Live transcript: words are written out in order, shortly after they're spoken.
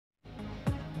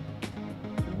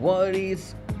What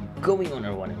is going on,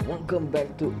 everyone, and welcome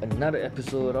back to another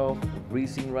episode of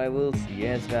Racing Rivals.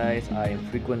 Yes, guys, I am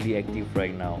frequently active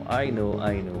right now. I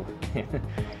know.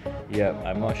 Yeah,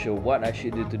 I'm not sure what I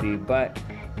should do today, but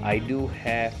I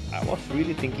was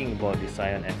really thinking about the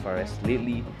Scion FRS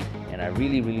lately, and I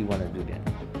really want to do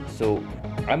that. So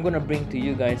I'm gonna bring to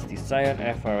you guys the Scion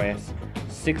FRS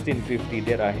 1650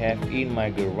 that I have in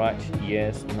my garage.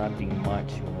 Yes, nothing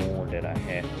much more that I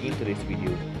have in today's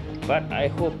video, but I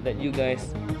hope that you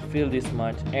guys feel this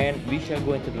much, and we shall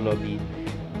go into the lobby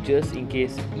just in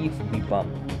case if we bump.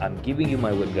 I'm giving you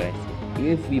my word, guys.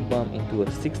 If we bump into a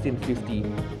 1650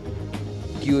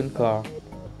 tuned car,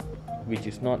 which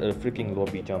is not a freaking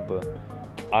lobby jumper,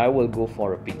 I will go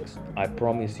for a pinks. I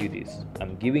promise you this.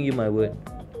 I'm giving you my word.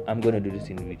 I'm gonna do this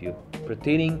in the video.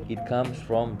 Pertaining, it comes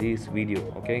from this video,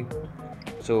 okay?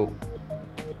 So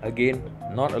again,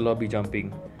 not a lobby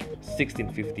jumping,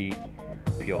 1650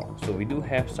 pure. So we do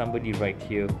have somebody right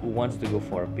here who wants to go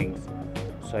for a pinks.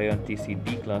 Scion TC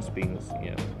D class pinks.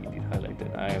 Yeah, he did highlight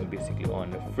that. I am basically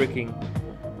on a freaking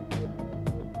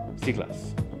C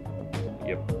class.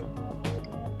 Yep.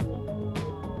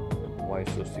 Why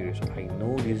so serious? I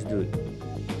know this dude.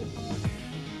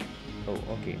 Oh,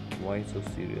 okay. Why so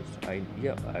serious? I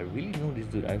really know this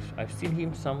dude. I've seen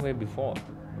him somewhere before.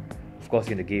 Of course,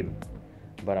 in the game,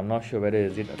 but I'm not sure whether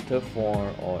is it a turf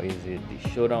war or is it the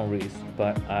showdown race.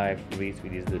 But I've raced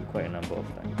with this dude quite a number of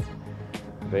times.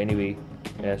 But anyway,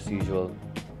 as usual,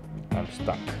 I'm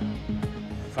stuck.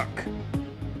 Fuck.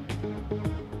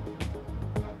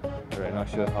 Alright, not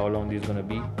sure how long this is gonna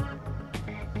be.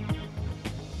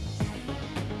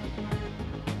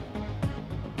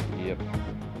 Yep.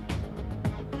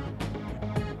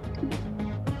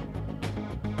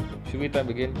 Should we type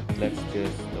again? Let's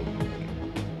just look.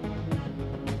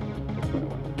 That's what I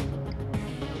wanted.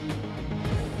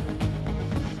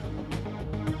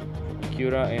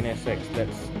 Cura NSX,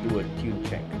 let's do a tune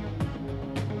check.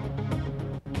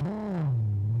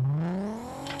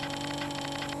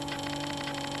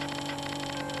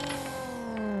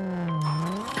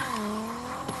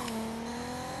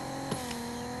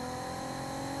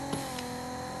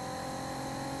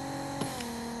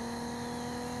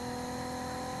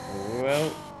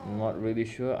 Well, not really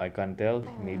sure. I can't tell.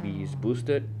 Maybe he's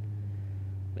boosted.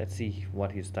 Let's see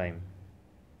what his time.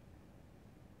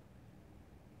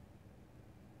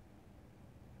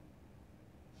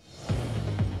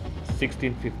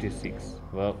 $16.56.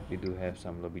 Well, we do have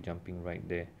some lobby jumping right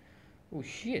there. Oh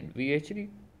shit, we actually...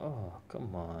 Oh,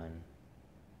 come on.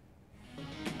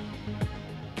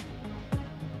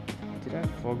 Did I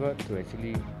forgot to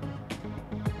actually...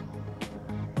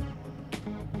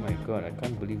 Oh my god, I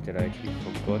can't believe that I actually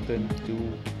forgotten to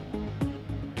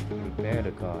repair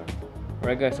the car.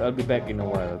 Alright guys, I'll be back in a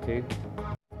while, okay?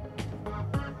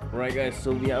 Alright guys,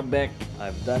 so we are back.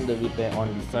 I've done the repair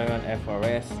on the Scion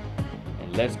FRS.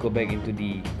 And let's go back into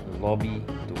the lobby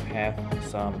to have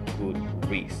some good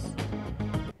race.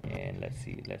 And let's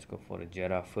see, let's go for the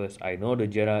Jetta first. I know the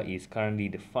Jetta is currently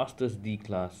the fastest D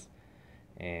class.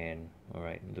 And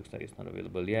alright, looks like it's not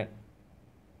available yet.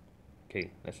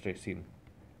 Okay, let's race him.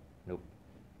 Nope.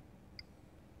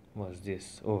 What's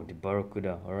this? Oh, the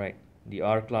Barracuda. Alright. The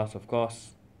R class, of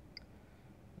course.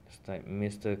 Let's type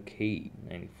Mr.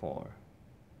 K94.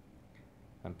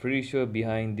 I'm pretty sure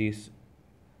behind this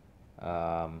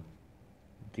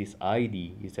this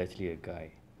ID is actually a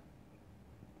guy.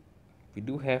 We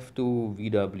do have two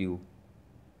VW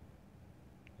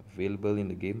available in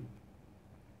the game.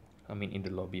 I mean in the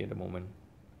lobby at the moment.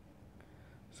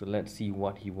 So let's see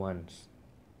what he wants.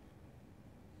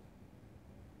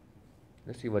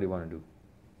 Let's see what you want to do.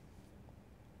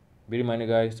 Be reminded,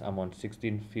 guys, I'm on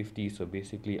 1650, so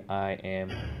basically I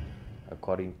am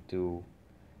according to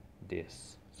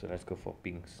this. So let's go for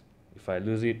pinks. If I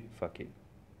lose it, fuck it.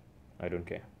 I don't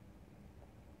care.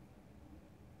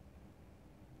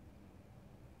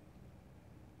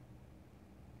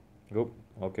 Go.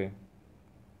 Okay.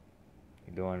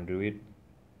 You don't want to do it.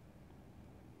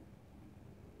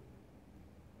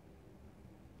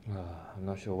 I'm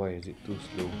not sure why is it too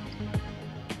slow.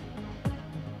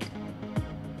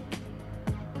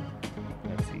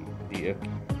 Let's see,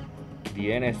 the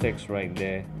NSX right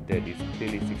there, that is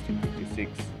clearly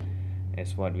 1656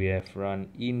 as what we have run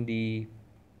in the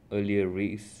earlier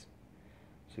race.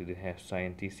 So they have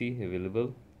Scion TC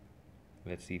available.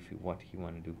 Let's see what he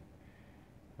want to do.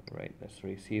 Alright, let's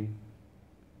race him.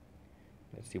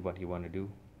 Let's see what he want to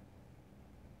do.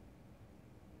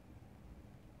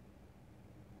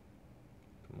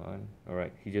 Come on.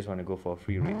 Alright, he just want to go for a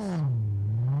free race.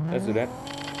 Let's do that.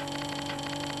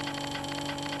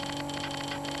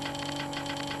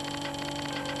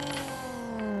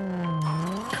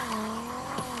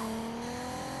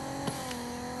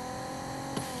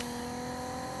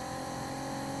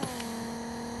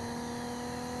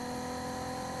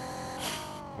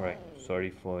 Sorry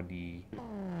for the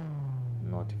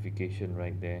notification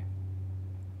right there.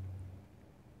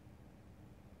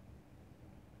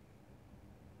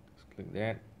 Let's click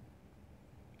that.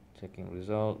 Checking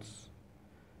results.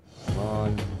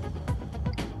 On.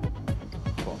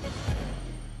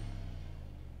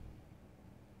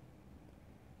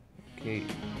 Okay,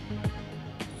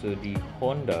 so the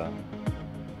Honda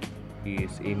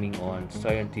is aiming on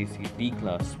Scion TC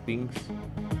D-Class pings.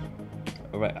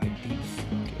 Alright, I did.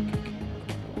 Okay.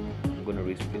 I'm gonna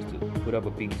race this too. Put up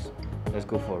a pings. Let's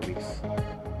go for a race.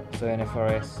 Scion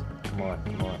FRS. Come on.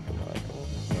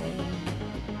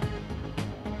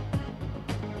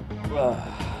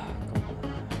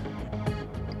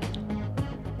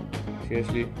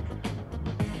 Seriously?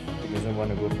 He doesn't want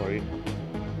to go for it.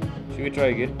 Should we try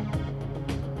again?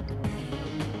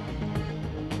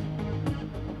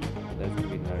 Let's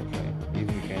give it another try.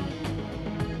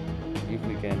 If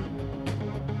we can.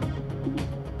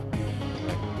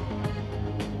 Right.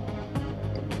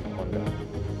 Honda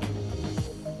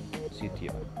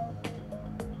CTR.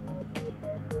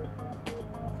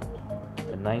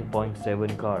 A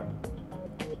 9.7 car.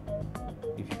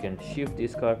 If you can shift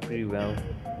this car pretty well,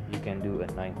 you can do a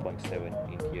 9.7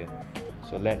 in here.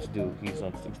 So let's do. He's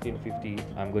on 1650.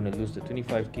 I'm gonna lose the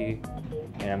 25k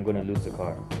and I'm gonna lose the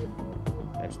car.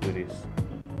 Let's do this.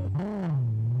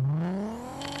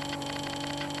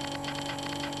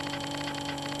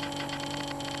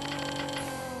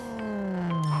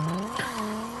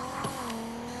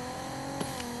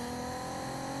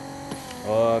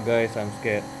 Oh guys, I'm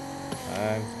scared.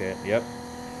 Yep.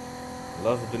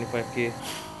 Lost the 25k.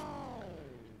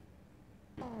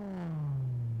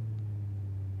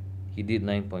 He did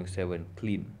 9.7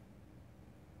 clean.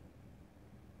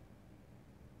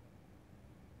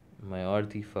 My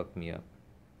RT fucked me up.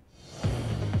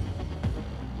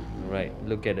 Right,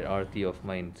 look at the RT of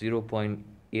mine,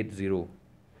 0.80.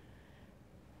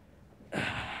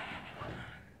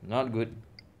 Not good.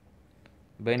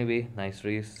 But anyway, nice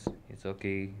race. It's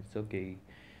okay.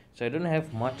 So I don't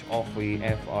have much of a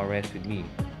FRS with me,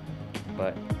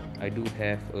 but I do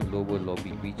have a lower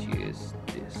lobby, which is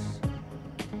this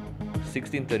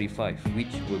 1635,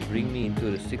 which will bring me into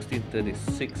the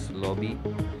 1636 lobby.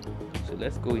 So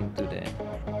let's go into the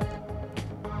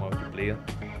multiplayer.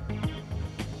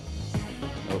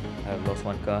 Oh, I've lost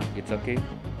one car. It's okay.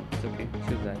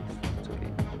 Chill guys. It's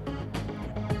okay.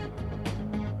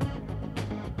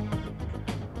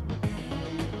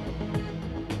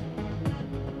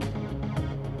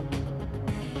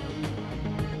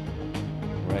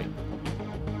 Right.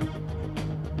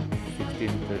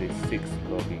 1636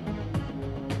 lobby.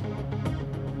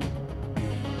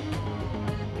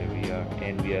 There we are,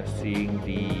 and we are seeing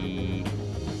the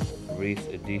race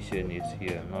edition is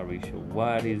here. I'm not really sure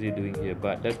what is it doing here,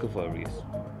 but let's go for a race.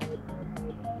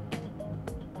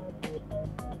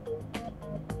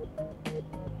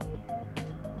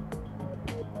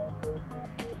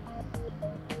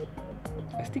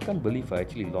 I still can't believe I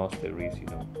actually lost the race, you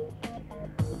know.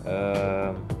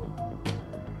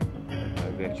 My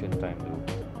reaction time though,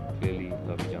 clearly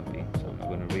lobby jumping, so I'm not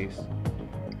gonna race.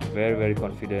 Very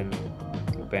confident.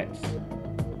 Pets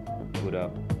put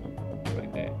up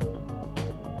right there.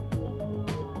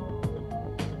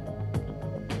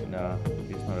 Nah,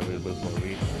 it's not available for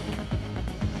race.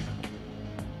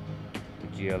 The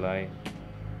GLI.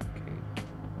 Okay.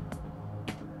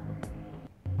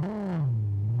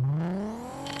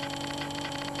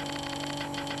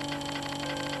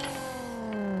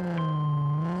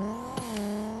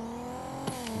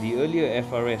 The earlier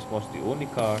FRS was the only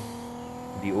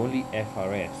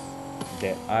FRS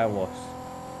that I was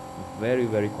very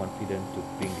confident to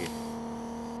ping it.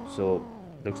 So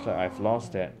looks like I've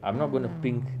lost that. I'm not gonna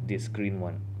ping this green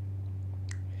one.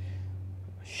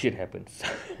 Shit happens.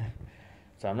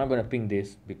 So I'm not gonna ping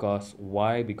this because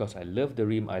why? Because I love the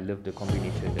rim, I love the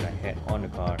combination that I had on the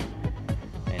car.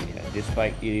 And yeah,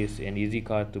 despite it is an easy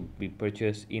car to be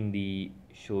purchased in the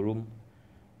showroom,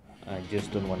 I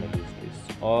just don't want to lose this.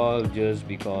 All just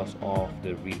because of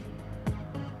the rim.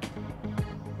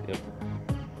 Yep.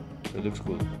 So it looks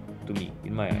cool to me,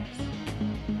 in my eyes.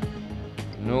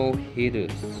 No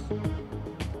haters.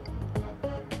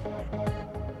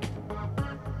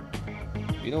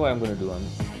 You know what I'm gonna do?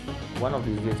 One of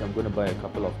these days I'm gonna buy a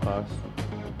couple of cars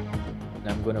and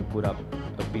I'm gonna put up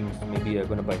the pings. Maybe I'm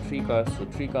gonna buy 3 cars, so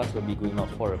 3 cars will be going out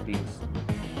for a pings,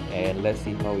 and let's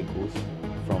see how it goes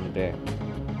from there.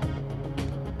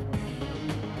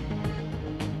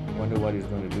 Wonder what he's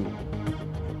gonna do.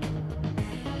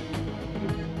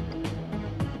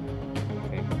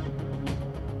 Okay.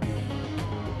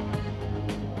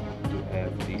 Do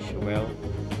have the Chevelle.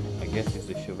 I guess it's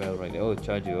the Chevelle right there. Oh,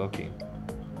 charger, okay.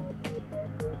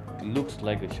 It looks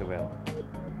like a shovel.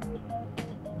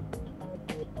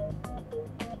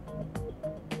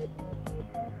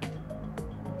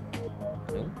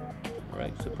 No?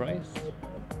 Right, surprise?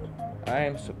 I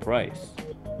am surprised.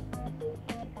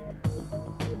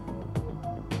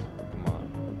 Come on.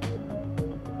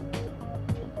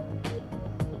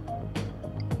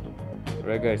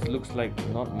 Right guys, looks like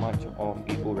not much of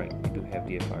it. Oh right, we do have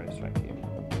the FRS right here.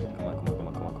 Come on, come on, come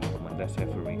on, come on, come on, come on. Let's have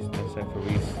a race. Let's have a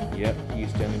race. Yep,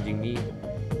 he's damaging me.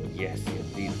 Yes,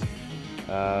 indeed.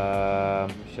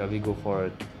 Shall we go for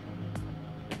it?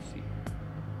 Let's see.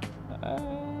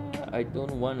 I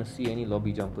don't want to see any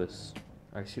lobby jumpers.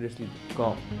 I seriously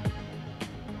can't.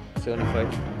 75.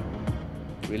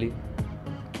 Really?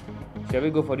 Shall we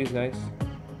go for this, guys?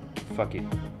 Fuck it.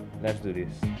 Let's do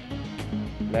this.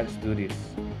 Let's do this.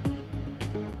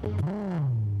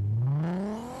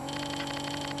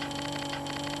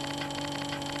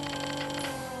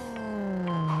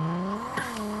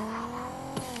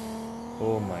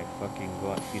 Oh my fucking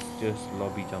god, he's just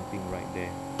lobby jumping right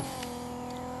there.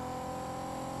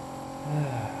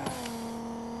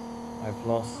 I've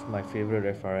lost my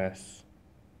favorite FRS.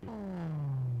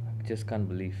 I just can't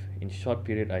believe. In short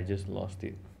period, I just lost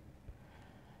it.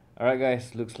 Alright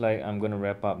guys, looks like I'm gonna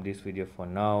wrap up this video for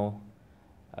now.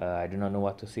 I do not know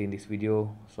what to say in this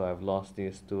video, so I've lost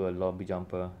this to a lobby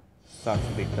jumper. Sucks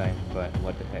big time, but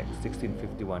what the heck.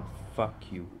 1651,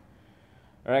 fuck you.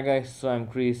 Alright guys, so I'm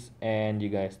Chris and you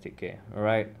guys take care.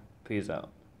 Alright, peace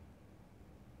out.